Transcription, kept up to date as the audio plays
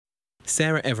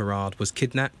Sarah Everard was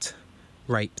kidnapped,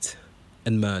 raped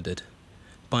and murdered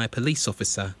by a police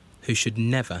officer who should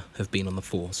never have been on the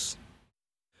force.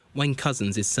 Wayne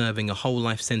Couzens is serving a whole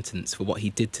life sentence for what he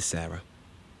did to Sarah.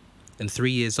 And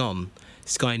 3 years on,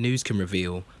 Sky News can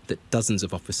reveal that dozens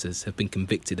of officers have been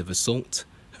convicted of assault,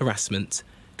 harassment,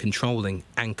 controlling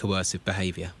and coercive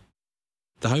behaviour.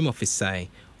 The Home Office say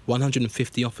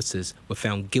 150 officers were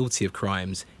found guilty of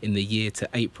crimes in the year to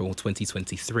April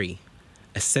 2023,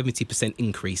 a 70%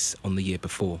 increase on the year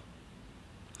before.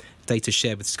 Data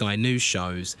shared with Sky News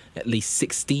shows at least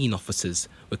 16 officers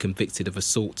were convicted of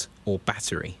assault or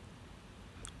battery.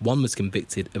 One was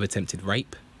convicted of attempted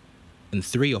rape, and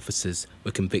 3 officers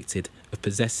were convicted of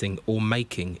possessing or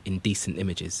making indecent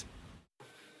images.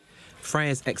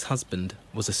 Freya's ex-husband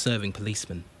was a serving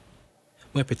policeman.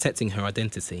 We're protecting her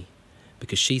identity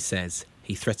because she says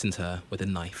he threatened her with a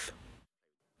knife.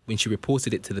 When she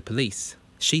reported it to the police,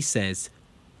 she says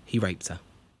he raped her.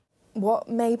 What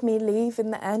made me leave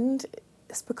in the end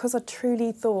is because I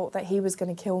truly thought that he was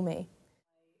going to kill me.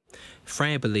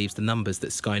 Freya believes the numbers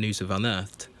that Sky News have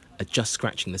unearthed are just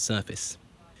scratching the surface.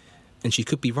 And she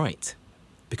could be right,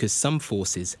 because some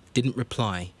forces didn't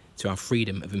reply to our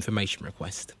Freedom of Information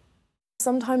request.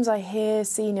 Sometimes I hear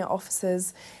senior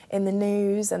officers in the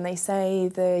news and they say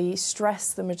they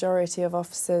stress the majority of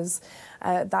officers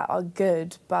that are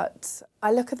good, but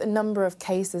I look at the number of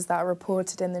cases that are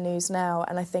reported in the news now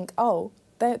and I think, oh,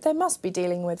 they must be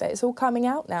dealing with it. It's all coming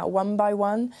out now, one by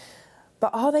one.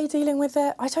 But are they dealing with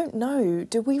it? I don't know.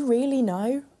 Do we really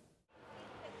know?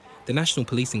 The National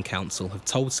Policing Council have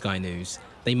told Sky News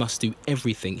they must do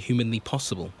everything humanly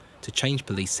possible to change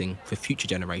policing for future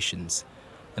generations,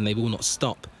 and they will not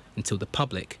stop until the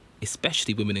public,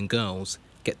 especially women and girls,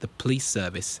 get the police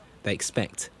service they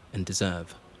expect and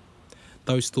deserve.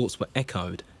 Those thoughts were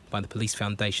echoed by the Police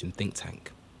Foundation think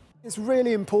tank. It's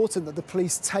really important that the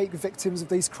police take victims of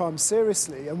these crimes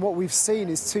seriously, and what we've seen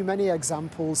is too many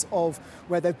examples of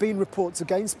where there have been reports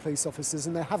against police officers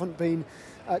and they haven't been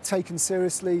taken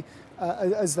seriously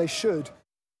as they should.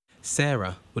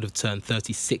 Sarah would have turned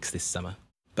 36 this summer,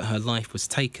 but her life was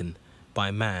taken by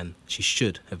a man she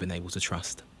should have been able to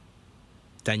trust.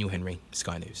 Daniel Henry,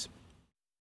 Sky News.